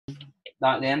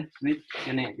Then with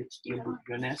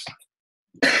your nest.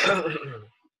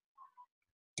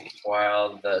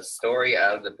 While the story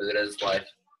of the Buddha's life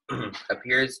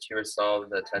appears to resolve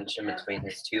the tension between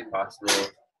his two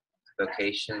possible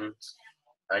vocations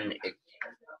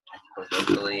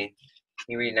unequivocally,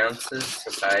 he renounces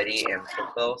society and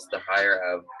fulfills the higher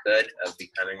of good of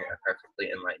becoming a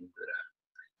perfectly enlightened Buddha.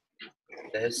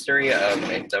 The history of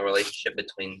the relationship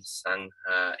between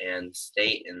Sangha and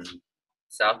state in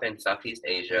South and Southeast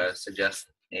Asia suggests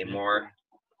a more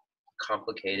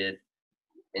complicated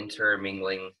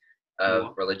intermingling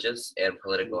of religious and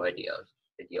political ideals.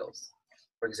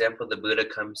 For example, the Buddha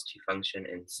comes to function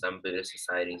in some Buddhist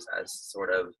societies as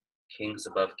sort of kings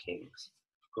above kings,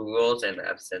 who rules in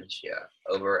absentia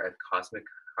over a cosmic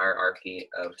hierarchy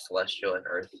of celestial and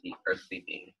earthly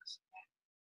beings.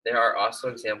 There are also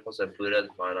examples of Buddha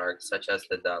monarchs, such as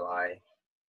the Dalai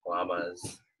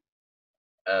Lamas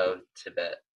of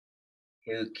Tibet,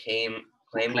 who claimed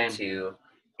to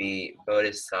be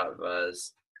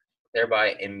bodhisattvas,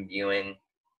 thereby imbuing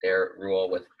their rule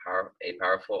with a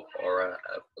powerful aura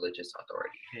of religious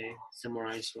authority. Okay,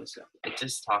 summarize what's up. It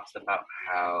just talks about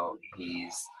how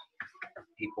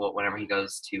people, whenever he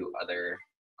goes to other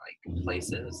like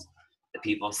places, the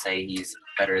people say he's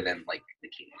better than like the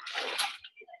king.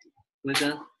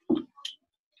 Buddha?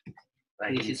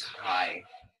 Like he's high.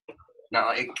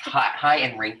 Not like high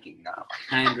in ranking now.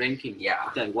 High in ranking? Yeah.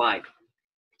 Okay, why?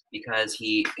 Because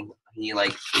he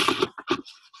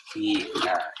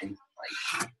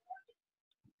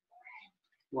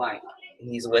why?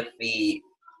 He's with the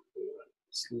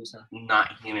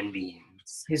not human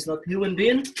beings. He's not human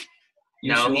being?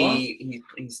 No, sure?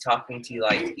 he's talking to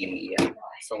like the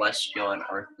celestial and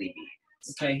earthly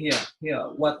beings. Okay, here.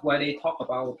 Why they talk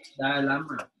about Dalai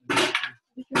Lama?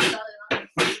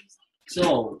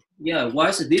 So yeah,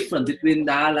 what's the difference between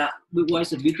what's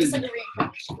the difference between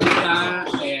Buddha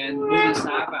and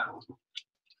Bodhisattva?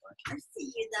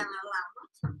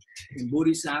 And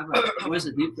Bodhisattva, what's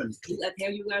the difference? Did I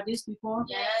tell you guys this before?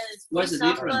 Yes. What's the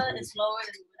difference? Is lower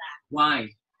than Buddha. Why?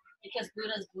 Because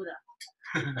Buddha is Buddha.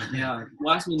 Yeah.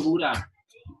 What's mean Buddha?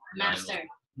 Master.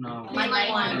 No.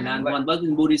 Enlightened one. What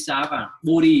mean Bodhisattva?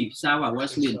 Bodhisattva,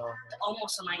 what's mean?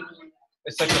 Almost enlightened.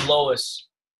 It's like the lowest.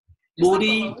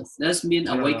 Bodhi does mean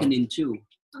awakening too.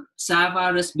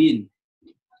 Sattva does mean.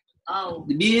 Oh.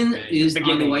 The being is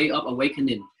on the way of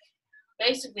awakening.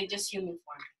 Basically just human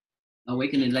form.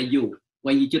 Awakening like you.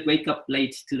 When you just wake up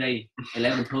late today,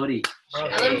 11:30.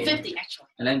 11:50 actually.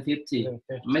 11:50.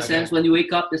 Makes sense. When you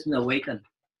wake up, that's when awaken.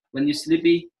 When you're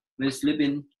sleeping,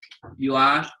 you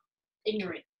are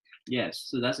ignorant. Yes,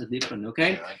 so that's a difference.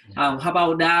 Okay. How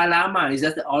about Dalai Lama? Is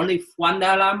that the only one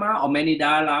Dalai Lama or many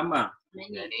Dalai Lama?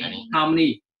 Many. How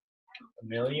many? A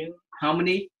million? How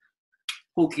many?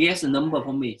 Who guess the number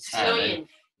for me? Million.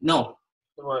 No.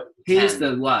 What? Here's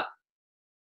the what?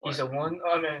 He's a one?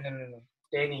 Oh, no.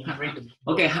 Danny, you read the book.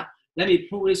 Okay, let me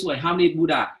put it this way. How many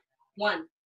Buddha? One.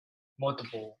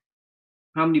 Multiple.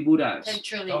 How many Buddhas? 10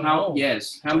 trillion.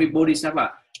 Yes. How many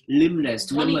Bodhisattvas?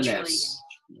 Limitless, numberless.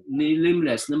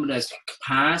 Limitless.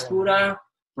 Past Buddha,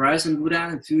 present Buddha,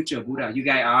 and future Buddha. You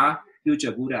guys are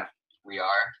future Buddha. We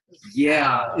are.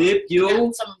 Yeah. If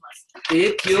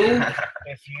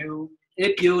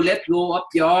you let go of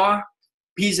your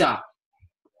pizza.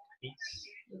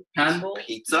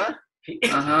 Pizza?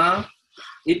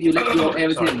 If you let go of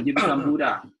everything, you become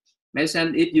Buddha.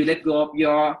 Mention if you let go of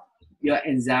your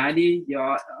anxiety,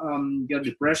 your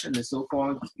depression, and so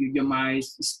forth, your mind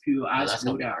is pure as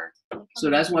Buddha. So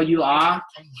that's why you are.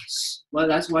 Well,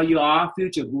 that's why you are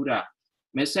future Buddha.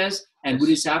 Make sense? And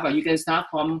Bodhisattva, you can start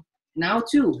from now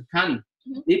too.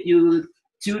 If you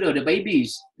tutor the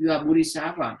babies, you are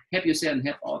Bodhisattva. Help yourself and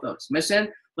help others. Make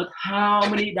sense? But how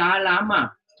many Dalai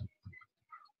Lama?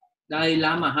 Dalai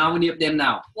Lama, how many of them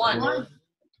now? One.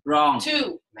 Wrong.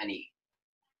 Two. Many.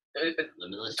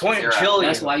 20 trillion.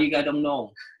 That's why you guys don't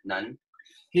know. None.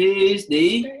 He is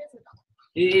the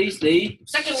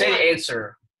Second Say one. the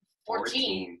answer.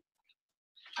 14.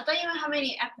 I thought you know how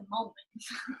many at the moment.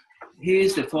 He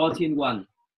is the 14th one.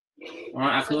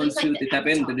 According to the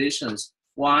Tibetan traditions.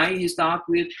 Why he start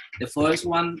with the first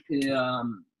one? In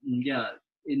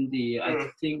the I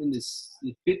think in the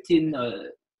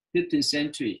 15th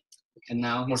century, and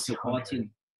now he's the 14th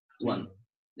one.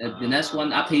 The next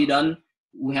one after he done,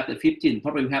 we have the 15.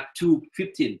 Probably we have 2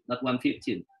 15, not 1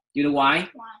 15. You know why?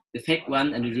 The fake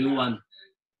one and the real one.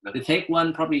 The fake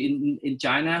one probably in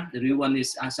China. The real one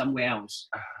is somewhere else.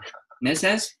 Make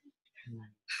sense?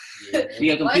 Yeah.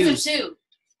 We are confused. Why is it 2?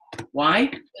 Why? Yeah.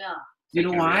 You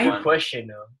know why? Good question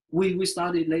though. We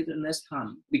study later next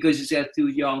time because you are too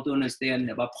young to understand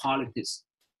about politics.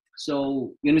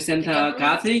 So you understand,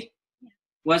 Kathy?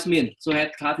 What's mean? So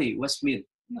ahead, Kathy. What's mean?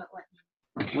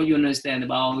 What you understand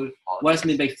about what's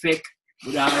mean by fake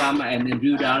Dalai Lama and then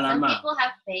real Dalai Some Lama? people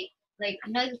have fake, like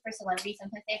you know, for celebrities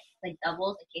sometimes they have like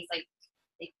doubles in case like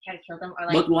they try to kill them or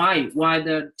like. But why? Why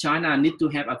the China need to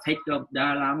have a fake of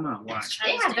Dalai Lama? Why?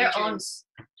 They have their own.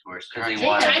 Because They they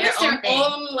want have China's their own their thing.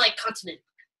 own like continent.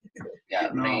 yeah,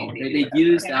 No, they they do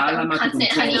use Okay, Dalai Lama to constant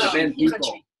control the honey. band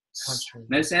people. Country.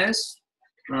 Makes sense?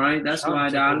 Right? That's Sounds why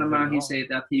like Dalai a Lama good he law. said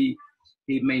that he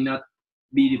may not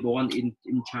be born in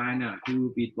China. He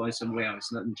will be born somewhere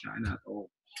else, not in China at all.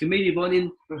 He may be born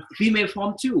in female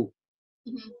form too.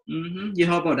 You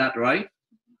heard about that, right?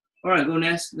 All right, go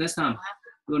next time.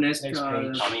 Go next. Next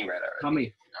page. Tommy read already.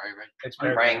 Tommy. Already read. It's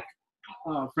Frank.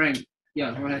 Frank.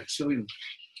 Yeah, go ahead. Show him.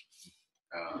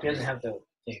 He doesn't have the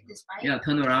thing. Despite. Yeah,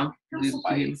 turn around. This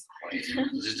to him.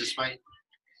 Is it despite?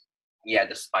 Yeah,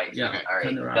 despite. Yeah, All right,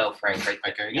 turn around. go Frank. Right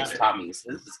there. Okay, It's Tommy's.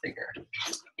 This is bigger.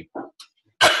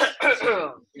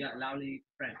 Yeah, loudly,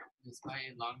 Frank. Despite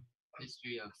a long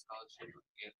history of scholarship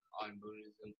on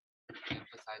Buddhism,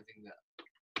 emphasizing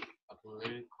a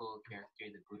political character,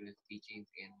 the Buddha's teachings,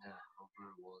 and the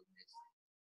overworldness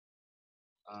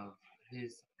of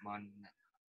his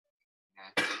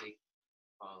monastic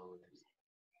followers,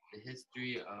 the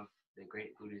history of the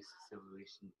great Buddhist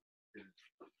civilization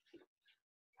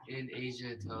in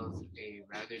Asia tells a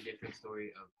rather different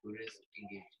story of Buddhist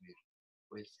engagement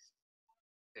with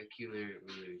secular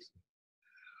rulers.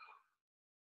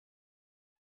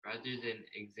 Rather than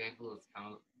examples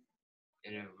found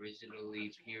an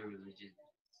originally pure religious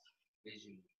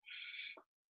vision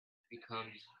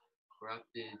becomes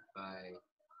corrupted by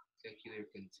secular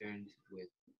concerns with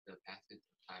the passage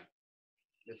of time.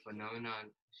 The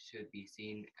phenomenon should be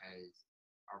seen as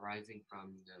arising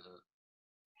from the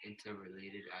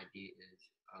interrelated ideas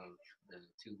of the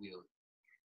two wheels.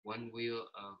 One wheel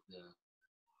of the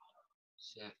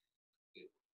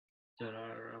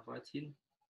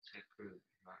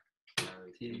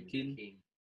King. king,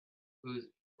 whose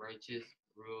righteous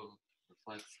rule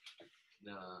reflects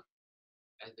the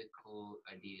ethical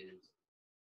ideals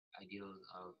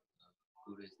of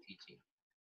Buddha's teaching.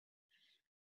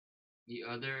 The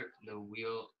other, the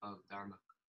wheel of Dharma,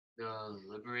 the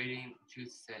liberating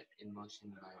truth set in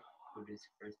motion by Buddha's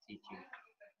first teaching.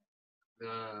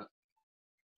 The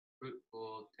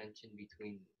fruitful tension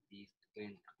between these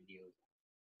twin ideals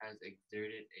has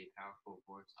exerted a powerful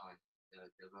force on the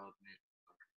development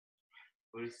of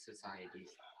Buddhist societies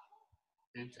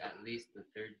since at least the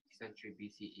 3rd century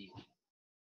BCE,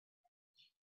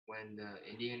 when the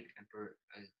Indian Emperor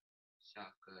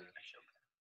Ashoka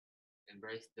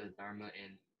embraced the Dharma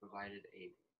and provided a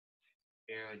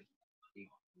paradigm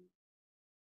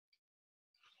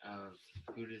of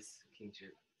Buddhist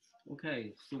kingship.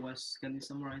 Okay, so can you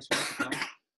summarize what's about?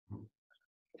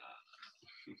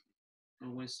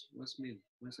 What's mean?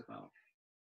 What's about?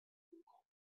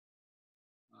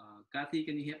 Kathy,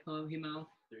 can you help him out?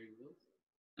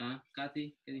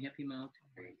 Kathy, can you help him out?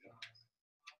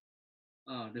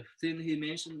 The thing he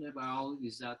mentioned about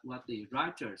is that what the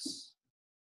writers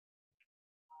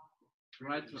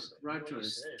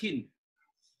kin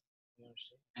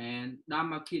and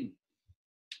Dharma kin.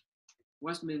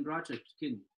 What's mean writers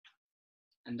kin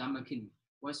and Dharma kin?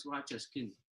 What's writers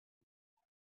kin?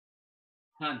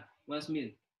 Han, what's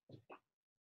mean?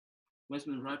 What's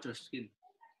mean writers kin?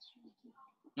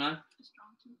 Huh?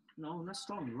 No, not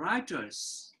strong.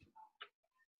 Writers.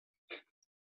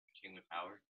 King with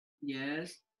power.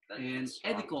 Yes. And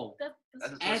strong. ethical.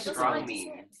 That's what Ethical. strong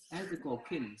means. Ethical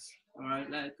kings. All right,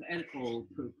 like ethical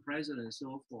president and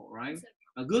so forth, right?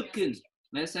 A good king.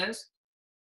 Makes sense?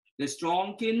 The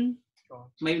strong king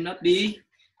may not be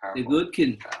the good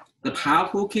king. The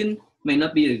powerful king may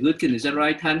not be a good king. Is that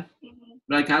right, Han?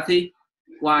 Right, Kathy?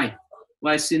 Why?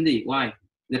 Why, Cindy? Why?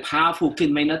 The powerful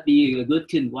king may not be a good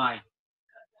king. Why?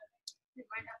 They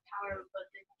might have power, but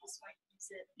they just might use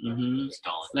it.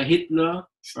 Stalin. Like Hitler,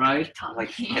 right? Like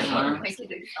Hitler.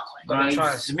 But Right.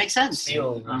 Does it make sense?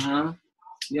 Steal.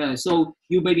 Yeah. So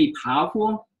you may be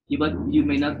powerful, but you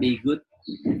may not be good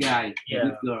guy, Yeah.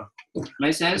 good girl.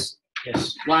 Make sense?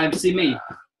 Yes. Why, Simi?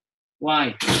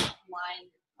 Why? Why?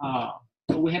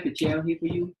 So we have a chair here for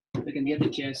you. We can get the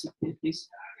chair, please.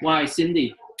 Why,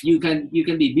 Cindy? You can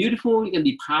be beautiful. You can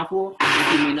be powerful,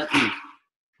 but you may not be.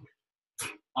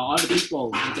 Other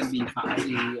people, you can be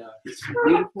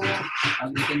beautiful.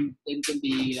 They can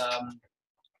be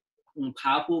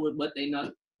powerful, but they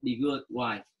not be good.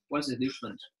 Why? What's the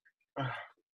difference?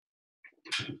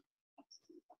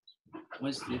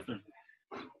 What's the difference?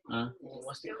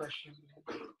 What's the question?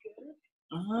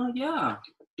 Yeah.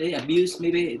 they abuse,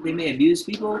 maybe they may abuse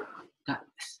people. God,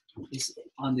 it's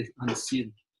on the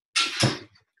scene.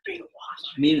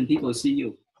 Million people see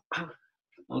you.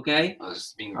 Okay. I was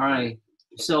just being. All right.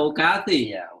 So Kathy,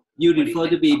 Yeah. you What do you prefer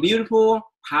to think? be beautiful,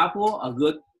 powerful, or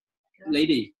good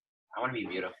lady? I want to be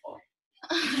beautiful.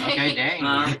 Okay, dang.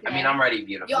 Uh, I mean, I'm already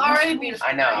beautiful. You're already beautiful.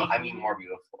 I know. I mean, more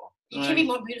beautiful. You can be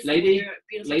more beautiful. Lady, when you're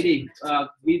beautiful. lady,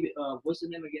 what's the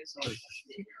name again? Sorry,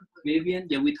 Vivian.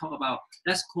 Yeah, we talk about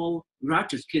that's called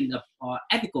righteous king or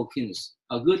ethical kings,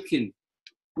 a good king.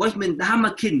 What mean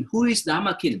Dharma king? Who is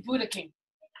Dharma king? Buddha king.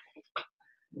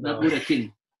 Not Buddha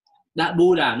king. Not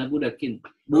Buddha, not Buddha king.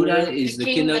 Buddha is the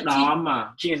king of Dharma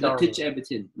King that Dharma. teach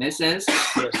everything. Make sense?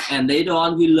 Yes. And later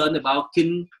on, we learn about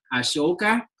King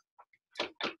Ashoka.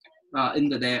 In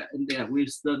there, we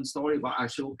learn story about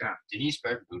Ashoka. Did he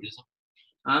spread Buddhism?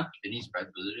 Huh? Did he spread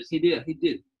Buddhism? He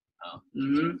did. Oh.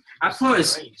 At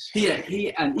first,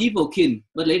 he an evil king,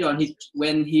 but later on,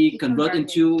 when he converted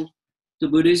to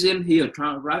Buddhism, he a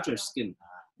righteous king.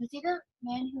 Was he the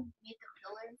man who made the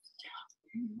pillars?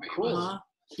 Cool.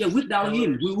 Yeah, without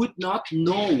him, we would not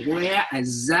know where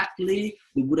exactly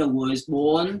the Buddha was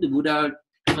born, the Buddha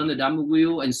on the Dhamma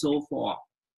wheel, and so forth.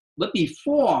 But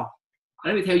before,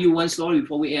 let me tell you one story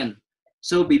before we end.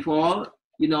 So before,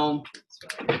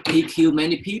 he killed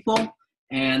many people,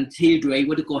 and he created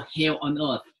what they call hell on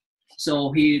earth.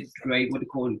 So he created what they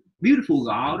call beautiful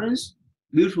gardens,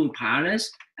 beautiful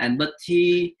palace, but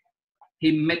he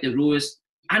made the rules.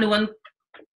 Anyone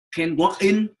can walk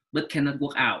in, but cannot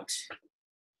walk out.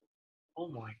 Oh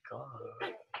my God.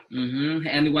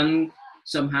 Anyone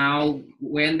somehow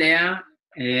went there,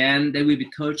 and they will be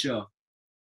tortured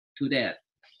to death.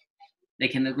 They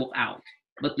cannot walk out.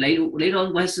 But later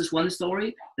on, was this one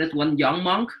story that one young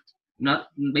monk, not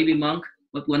baby monk,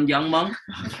 but one young monk,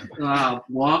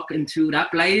 walked into that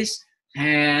place,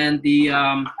 and the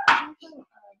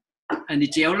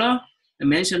jailer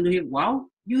mentioned to him, "Wow,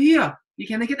 you're here. You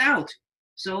cannot get out.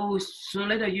 So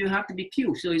later you have to be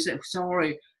killed." So he said,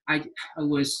 "Sorry, I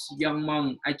was young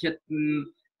monk. I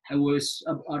was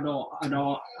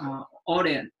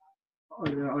ordained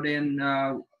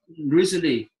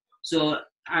recently. So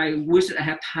I wish I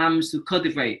had time to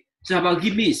cultivate. So how about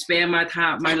spare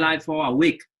my life for a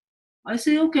week?" I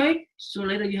say, "Okay." So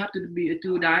later you have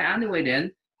to die anyway then.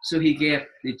 So he gave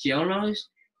the jailers,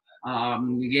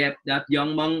 he gave that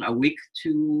young monk a week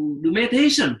to do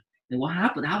meditation. And what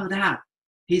happened after that?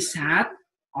 He sat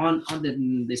on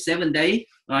the 7th day,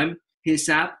 right? He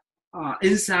sat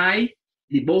inside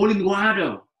the boiling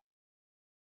water,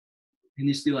 and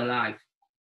he's still alive.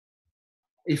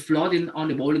 He floating on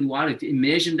the boiling water.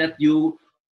 Imagine that you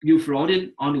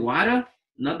floating on the water,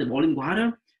 not the boiling water.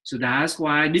 So that's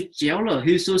why this jailer,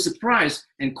 he's so surprised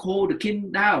and called the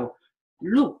king down.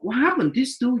 "Look, what happened?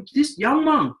 This young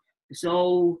monk." So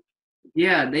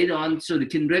yeah, later on, so the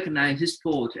king recognized his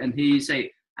fault, and he say,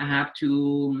 "I have to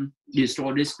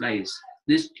destroy this place,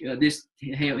 this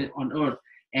hell on earth."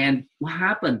 And what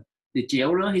happened? The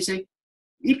jailer, he said,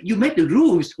 "If you make the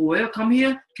rules, whoever come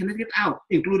here cannot get out,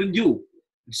 including you."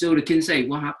 So the king say,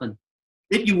 "What happened?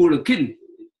 If you were the king,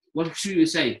 what should you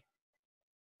say?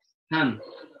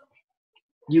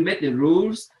 You made the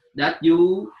rules that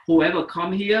whoever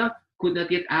come here could not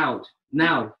get out.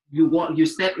 Now you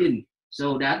step in." So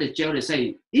that the jailer say,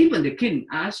 "Even the king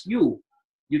asks you,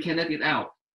 you cannot get out.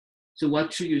 So what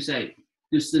should you say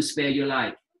to spare your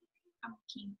life?" I'm a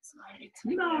king, so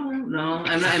No,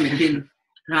 I'm a king.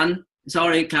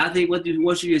 Sorry, Kathy,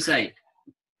 what should you say?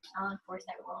 I'll enforce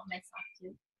that rule myself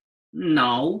too.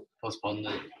 No. Postpone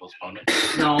it.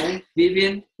 No.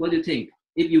 Vivian, what do you think?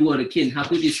 If you were the king, how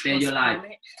could you spare your life?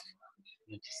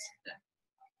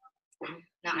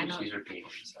 No, I know. She's repeating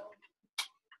herself.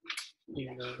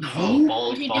 No.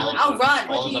 What do you do? I'll run.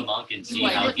 Follow the monk and see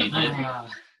how he did.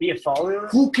 Be a follower?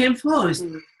 Who came first?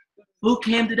 Who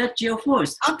came to that jail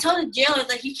first? I'll tell the jailer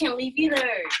that he can't leave either.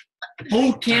 Who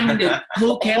came to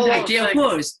the jail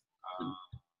first?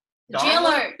 The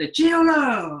jailer. The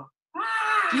jailer.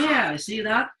 Ah, Yeah, see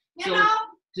that? you know?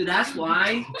 So that's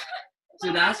why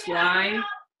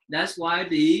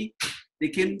the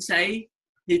king say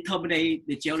he terminate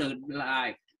the jailer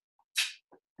life.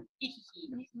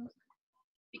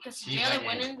 Because the jailer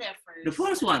went in there first. The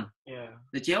first one, Yeah.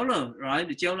 the jailer, right?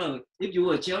 The jailer. If you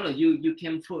were a jailer, you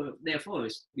came there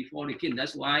first before the king.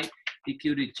 That's why he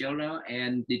killed the jailer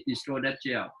and they destroyed that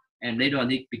jail. And later on,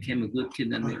 he became a good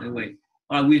king anyway.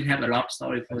 All right, we have a lot of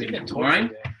story for you. All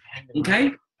right. Okay.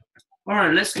 All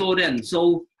right. Let's go then.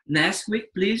 So next week,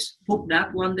 please put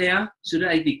that one there so that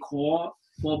I record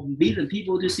for million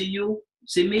people to see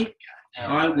me.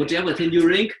 All right. Whichever thing you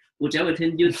drink, whichever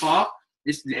thing you talk,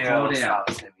 it's recorded there.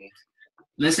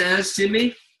 Let's ask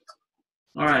Jimmy.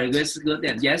 All right, let's go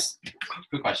then. Yes.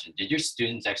 Quick question: did your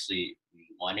students actually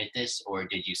wanted this, or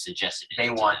did you suggest it?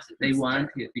 They wanted. They want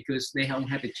it because they don't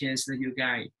have a chance like you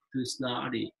guys to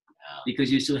study Oh.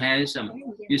 because you're so handsome.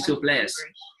 You're so blessed.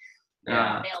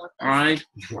 Yeah. Fail with All right.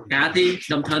 Kathy,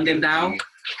 don't turn them down.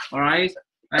 All right.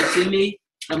 Jimmy,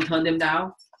 don't turn them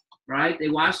down. Right? They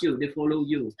watch you. They follow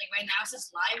you. Like right now, it's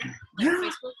just live, like on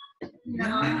Facebook.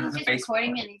 No, he's just Facebook.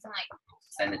 recording it and he's like,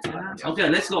 Send it to them. Okay,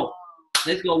 let's go.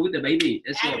 Let's go with the baby.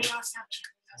 Let's go. Add it on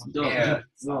Snapchat. Go. Yeah.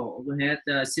 Go ahead,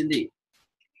 Cindy.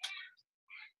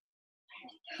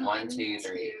 1, 2,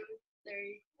 3.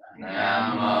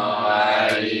 Namo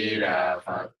Aida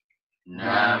Phật.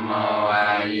 Namo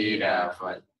Aida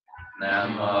Phật.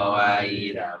 Namo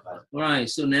Aida Phật. All right.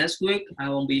 So next week I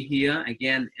won't be here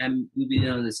again. And we'll be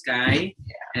on the sky,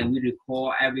 and we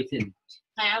record everything.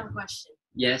 I have a question.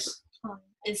 Yes.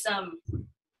 Is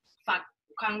Phật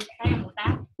con cái Bồ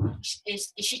Tát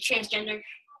is she transgender?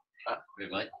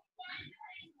 Wait, what?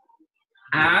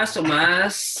 As soon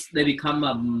as they become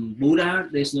a Buddha,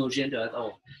 there's no gender at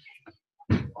all.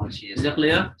 Oh, she Is that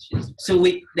clear? So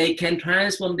they can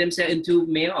transform themselves into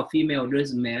male or female.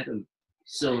 Doesn't matter.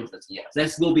 So Yes.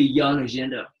 let's go beyond the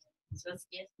gender. So it's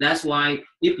yes. That's why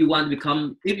if you want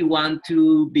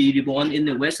to be reborn in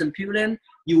the Western Pure Land,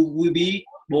 you will be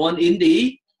born in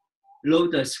the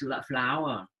lotus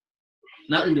flower,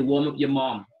 not in the womb of your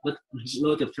mom, but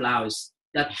lotus flowers.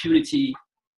 That purity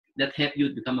that help you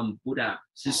become a Buddha.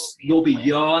 Just go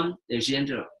beyond the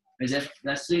gender. Is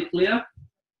that's it clear?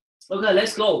 Okay,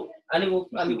 let's go. Any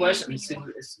questions?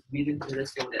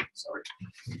 Let's go then. Sorry.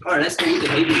 All right, let's go with the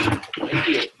baby. Thank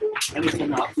you. Let me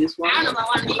turn off this one. I don't know. I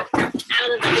want to be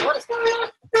out of the what is going on?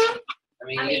 I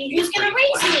mean, I mean, who's gonna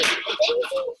raise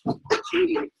me?